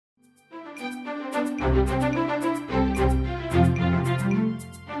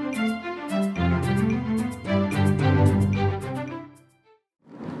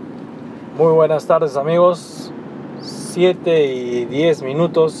Muy buenas tardes, amigos.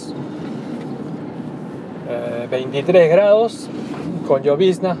 7:10, 23 grados con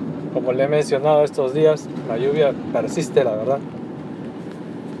llovizna. Como le he mencionado estos días, la lluvia persiste, la verdad.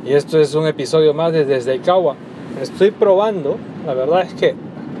 Y esto es un episodio más desde Ikawa. Estoy probando, la verdad es que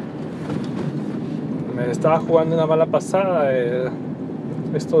me estaba jugando una mala pasada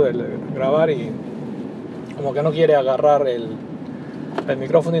esto de grabar, y como que no quiere agarrar el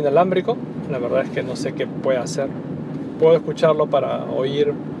micrófono inalámbrico. La verdad es que no sé qué puede hacer. Puedo escucharlo para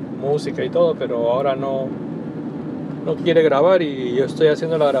oír música y todo, pero ahora no quiere grabar, y yo estoy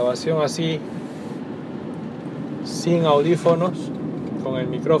haciendo la grabación así, sin audífonos, con el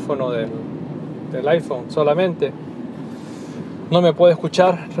micrófono del iPhone solamente. No me puede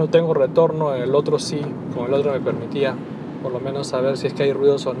escuchar, no tengo retorno. En el otro sí, con el otro me permitía por lo menos saber si es que hay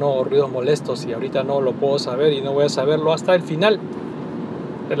ruidos o no, o ruidos molestos, y ahorita no lo puedo saber, y no voy a saberlo hasta el final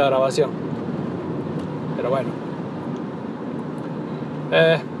de la grabación. Pero bueno,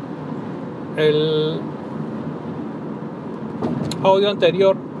 el audio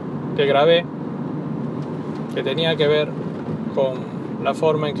anterior que grabé, que tenía que ver con la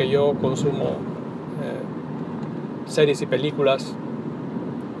forma en que yo consumo series y películas,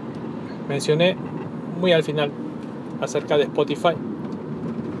 mencioné muy al final acerca de Spotify,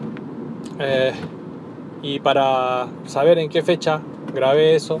 y para saber en qué fecha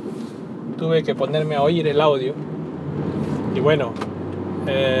grabé eso, tuve que ponerme a oír el audio. Y bueno,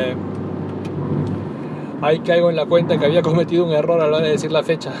 ahí caigo en la cuenta que había cometido un error a la hora de decir la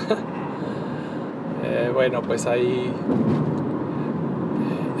fecha. Bueno, pues ahí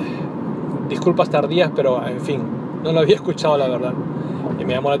disculpas tardías, pero en fin, no lo había escuchado, la verdad, y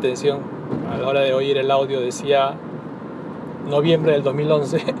me llamó la atención. A la hora de oír el audio decía noviembre del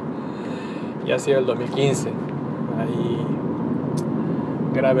 2011 y ha sido el 2015. Ahí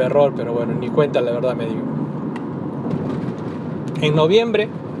grave error, pero bueno, ni cuenta, la verdad me digo. En noviembre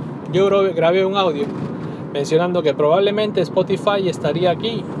yo grabé un audio mencionando que probablemente Spotify estaría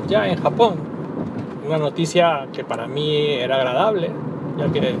aquí, ya en Japón. Una noticia que para mí era agradable,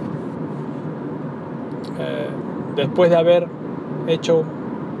 ya que después de haber hecho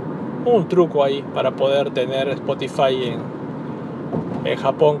un truco ahí para poder tener Spotify en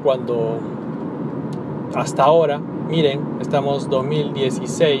Japón, cuando hasta ahora, miren, estamos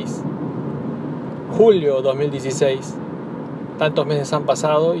 2016, julio 2016, tantos meses han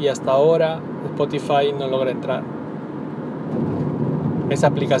pasado y hasta ahora Spotify no logra entrar. Esa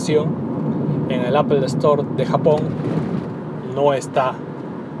aplicación en el Apple Store de Japón no está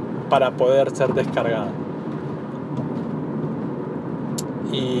para poder ser descargada.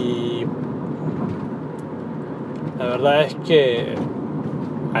 Y la verdad es que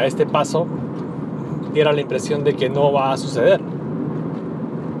a este paso diera la impresión de que no va a suceder,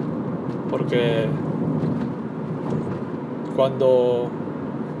 porque cuando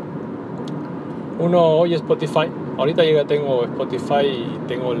uno oye Spotify, ahorita ya tengo Spotify y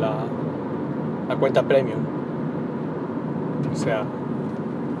tengo la cuenta premium, o sea,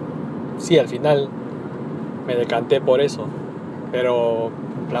 sí, al final me decanté por eso, pero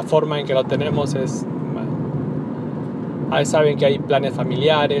la forma en que lo tenemos es, saben que hay planes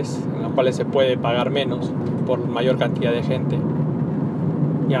familiares en los cuales se puede pagar menos por mayor cantidad de gente,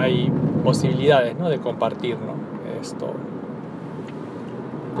 y hay posibilidades, ¿no?, de compartir, ¿no?, esto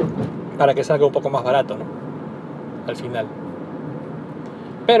para que salga un poco más barato, ¿no?, al final.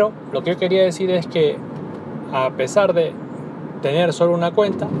 Pero lo que yo quería decir es que, a pesar de tener solo una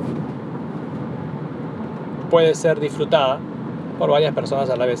cuenta, puede ser disfrutada por varias personas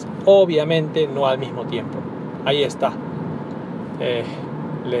a la vez. Obviamente no al mismo tiempo. Ahí está.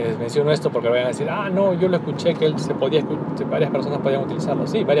 Les menciono esto porque vayan a decir, no, yo lo escuché que varias personas podían utilizarlo.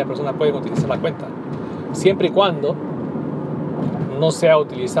 Sí, varias personas pueden utilizar la cuenta, siempre y cuando no sea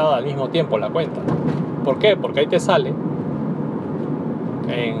utilizada al mismo tiempo la cuenta. ¿Por qué? Porque ahí te sale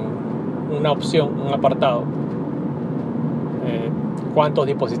en una opción, un apartado, cuántos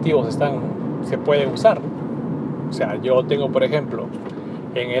dispositivos se pueden usar. O sea, yo tengo, por ejemplo,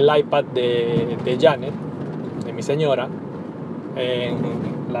 en el iPad de Janet, de mi señora, en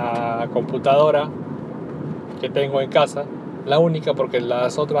la computadora que tengo en casa, la única, porque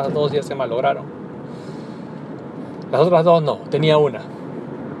las otras dos ya se malograron. Las otras dos no, tenía una.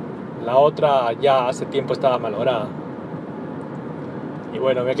 La otra ya hace tiempo estaba malograda. Y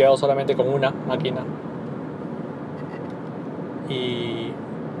bueno, me he quedado solamente con una máquina. Y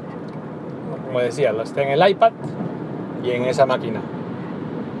como decía, lo está en el iPad y en esa máquina.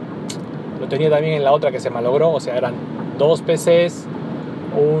 tenía también en la otra que se malogró, o sea, eran 2 PCs,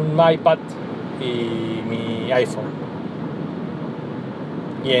 un iPad y mi iPhone.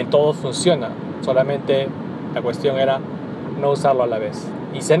 Y en todo funciona, solamente la cuestión era no usarlo a la vez.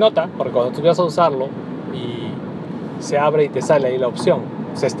 Y se nota, porque cuando tú vas a usarlo y se abre y te sale ahí la opción,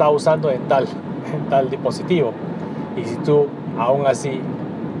 se está usando en tal dispositivo. Y si tú aún así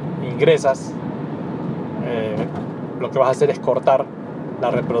ingresas, lo que vas a hacer es cortar la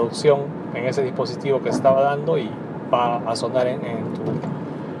reproducción en ese dispositivo que se estaba dando y va a sonar en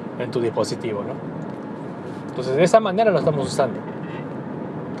tu dispositivo, ¿no? Entonces de esa manera lo estamos usando,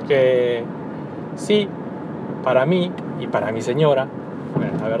 que sí, para mí y para mi señora,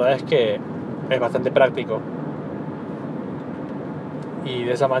 la verdad es que es bastante práctico, y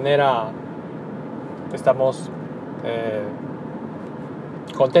de esa manera estamos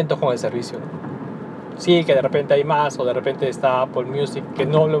contentos con el servicio, ¿no? Sí, que de repente hay más, o de repente está Apple Music, que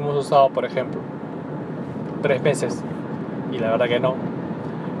no lo hemos usado, por ejemplo, 3 meses, y la verdad que no.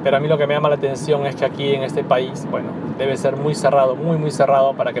 Pero a mí lo que me llama la atención es que aquí en este país, bueno, debe ser muy cerrado, muy muy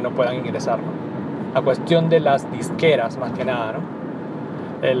cerrado para que no puedan ingresar, ¿no? La cuestión de las disqueras, más que nada, ¿no?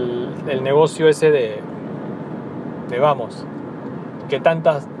 El negocio ese de vamos, que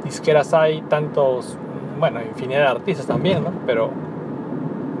tantas disqueras hay, tantos, bueno, infinidad de artistas también, ¿no? Pero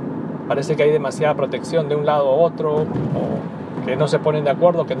parece que hay demasiada protección de un lado a otro, o que no se ponen de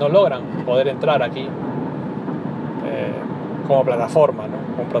acuerdo, que no logran poder entrar aquí como plataforma,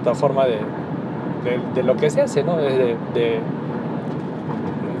 ¿no? Como plataforma de lo que se hace, ¿no? De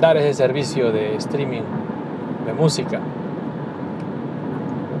dar ese servicio de streaming de música.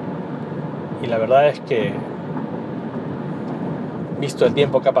 Y la verdad es que, visto el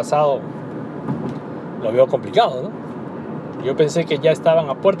tiempo que ha pasado, lo veo complicado, ¿no? Yo pensé que ya estaban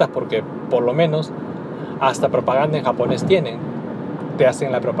a puertas, porque por lo menos hasta propaganda en japonés tienen. Te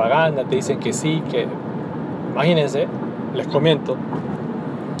hacen la propaganda, te dicen que sí, que... Imagínense, les comento,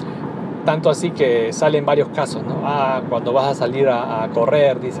 tanto así que salen varios casos, ¿no? Cuando vas a salir a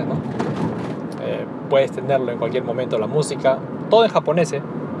correr, dicen, ¿no? Puedes tenerlo en cualquier momento, la música, todo en japonés, ¿eh?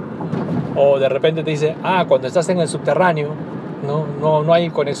 O de repente te dice, cuando estás en el subterráneo, no hay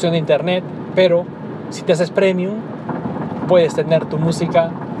conexión de internet, pero si te haces premium, puedes tener tu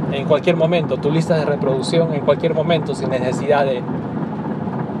música en cualquier momento, tu lista de reproducción en cualquier momento, sin necesidad de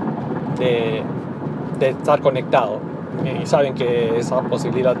estar conectado. Y saben que esa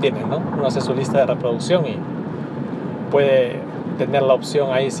posibilidad tienen, ¿no? Uno hace su lista de reproducción y puede tener la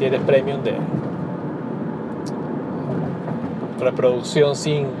opción ahí, si eres premium, de reproducción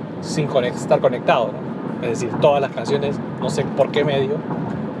sin estar conectado, ¿no? Es decir, todas las canciones, no sé por qué medio,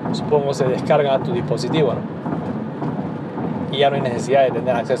 supongo se descargan a tu dispositivo, ¿no? Y ya no hay necesidad de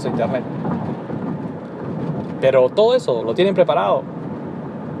tener acceso a internet. Pero todo eso lo tienen preparado.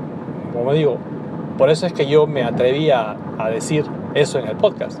 Como digo, por eso es que yo me atreví a decir eso en el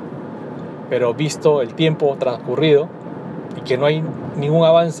podcast. Pero visto el tiempo transcurrido y que no hay ningún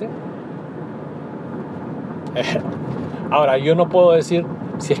avance, ahora yo no puedo decir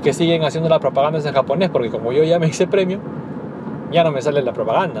si es que siguen haciendo la propaganda en japonés, porque como yo ya me hice premio, ya no me sale la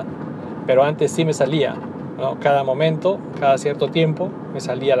propaganda. Pero antes sí me salía, ¿no? Cada momento, cada cierto tiempo me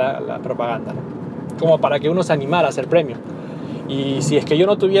salía la propaganda, ¿no? Como para que uno se animara a hacer premio. Y si es que yo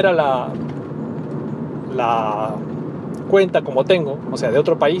no tuviera la cuenta como tengo, o sea, de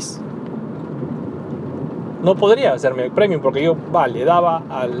otro país, no podría hacerme el premium, porque yo le daba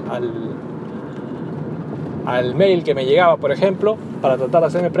al mail que me llegaba, por ejemplo, para tratar de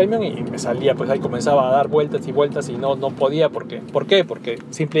hacerme premium, y me salía, pues ahí comenzaba a dar vueltas y vueltas y no podía. ¿Por qué? Porque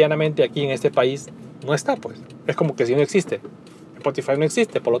simple y llanamente aquí en este país no está, pues. Es como que si no existe. Spotify no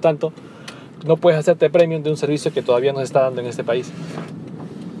existe, por lo tanto, no puedes hacerte premium de un servicio que todavía no se está dando en este país.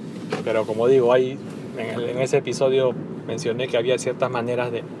 Pero como digo, en ese episodio mencioné que había ciertas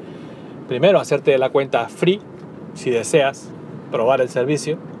maneras de, primero, hacerte la cuenta free, si deseas probar el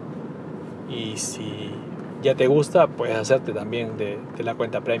servicio, y si ya te gusta, puedes hacerte también de la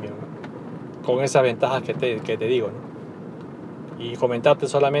cuenta premium, ¿no? Con esas ventajas que te digo, ¿no? Y comentarte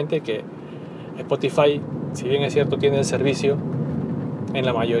solamente que Spotify, si bien es cierto, tiene el servicio en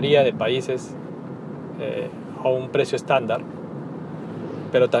la mayoría de países a un precio estándar,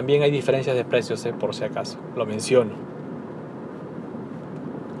 pero también hay diferencias de precios, por si acaso, lo menciono.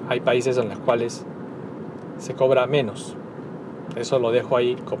 Hay países en los cuales se cobra menos. Eso lo dejo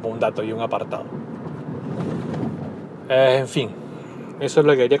ahí como un dato y un apartado. En fin, eso es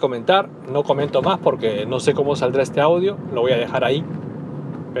lo que quería comentar. No comento más porque no sé cómo saldrá este audio. Lo voy a dejar ahí.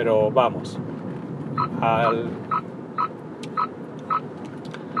 Pero vamos, a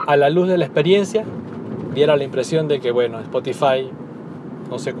la luz de la experiencia, diera la impresión de que, bueno, Spotify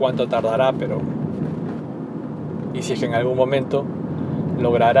No sé cuánto tardará, pero... Y si es que en algún momento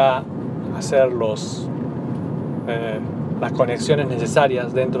logrará hacer las conexiones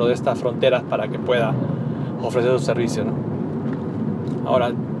necesarias dentro de estas fronteras para que pueda ofrecer su servicio, ¿no?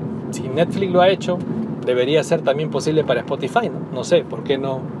 Ahora, si Netflix lo ha hecho, debería ser también posible para Spotify, ¿no? No sé, ¿por qué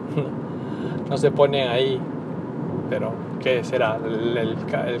no se ponen ahí? Pero, ¿qué será?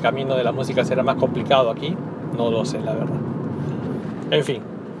 ¿El camino de la música será más complicado aquí? No lo sé, la verdad. En fin,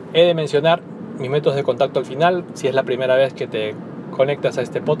 he de mencionar mis métodos de contacto al final. Si es la primera vez que te conectas a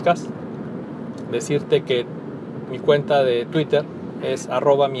este podcast, decirte que mi cuenta de Twitter es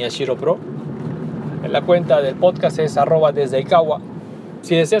 @miyashiropro. La cuenta del podcast es @desdeikawa.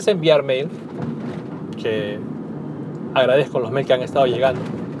 Si deseas enviar mail, que agradezco los mails que han estado llegando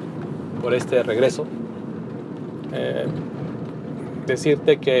por este regreso,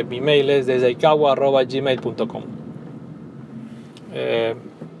 decirte que mi mail es desdeikawa@gmail.com.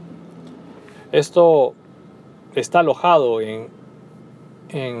 Esto está alojado en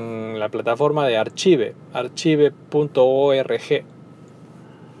la plataforma de archive.org,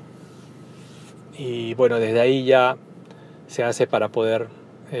 y bueno, desde ahí ya se hace para poder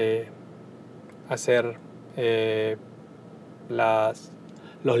hacer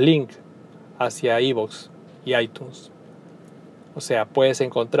los links hacia iVoox y iTunes. O sea, puedes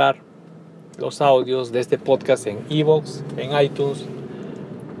encontrar los audios de este podcast en iVoox, en iTunes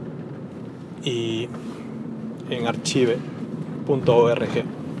y en archive.org.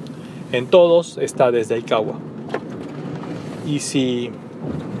 En todos está Desde Ikawa. Y si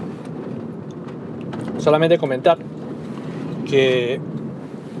solamente comentar que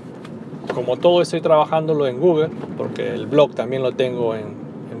como todo estoy trabajándolo en Google, porque el blog también lo tengo en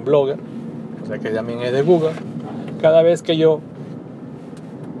Blogger, o sea que también es de Google, cada vez que yo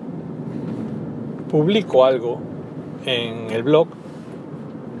publico algo en el blog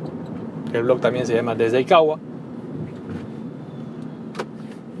también se llama Desde Ikawa,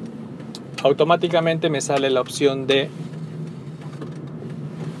 automáticamente me sale la opción de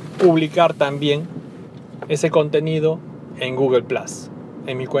publicar también ese contenido en Google Plus,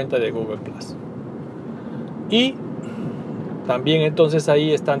 en mi cuenta de Google Plus. Y también entonces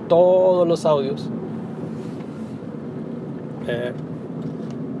ahí están todos los audios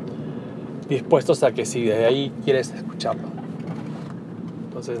dispuestos a que si desde ahí quieres escucharlo.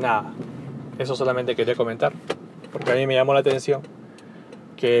 Entonces nada, eso solamente quería comentar, porque a mí me llamó la atención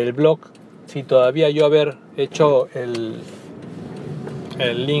que el blog, si todavía yo haber hecho el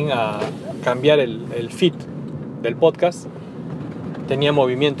link a cambiar el feed del podcast, tenía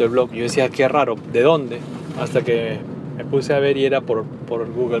movimiento el blog. Yo decía, qué raro, ¿de dónde? Hasta que me puse a ver y era por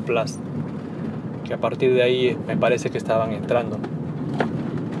Google Plus, que a partir de ahí me parece que estaban entrando.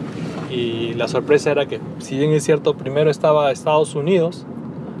 Y la sorpresa era que, si bien es cierto, primero estaba Estados Unidos,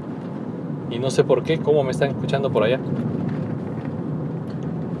 y no sé por qué, cómo me están escuchando por allá.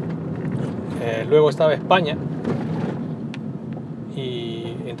 Luego estaba España,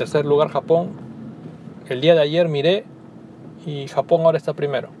 y en tercer lugar Japón. El día de ayer miré y Japón ahora está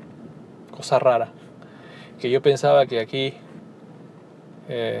primero. Cosa rara, que yo pensaba que aquí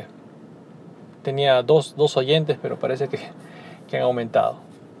tenía dos oyentes, pero parece que han aumentado.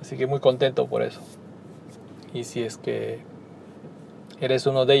 Así que muy contento por eso. Y si es que eres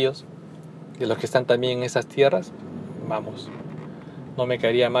uno de ellos, de los que están también en esas tierras, vamos, no me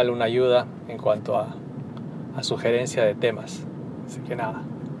caería mal una ayuda en cuanto a sugerencia de temas. Así que nada,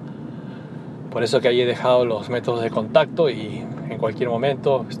 por eso que ahí he dejado los métodos de contacto, y en cualquier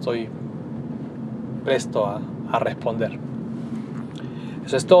momento estoy presto a responder.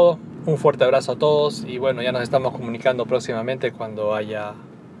 Eso es todo. Un fuerte abrazo a todos, y bueno, ya nos estamos comunicando próximamente cuando haya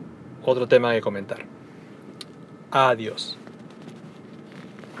otro tema que comentar. Adiós.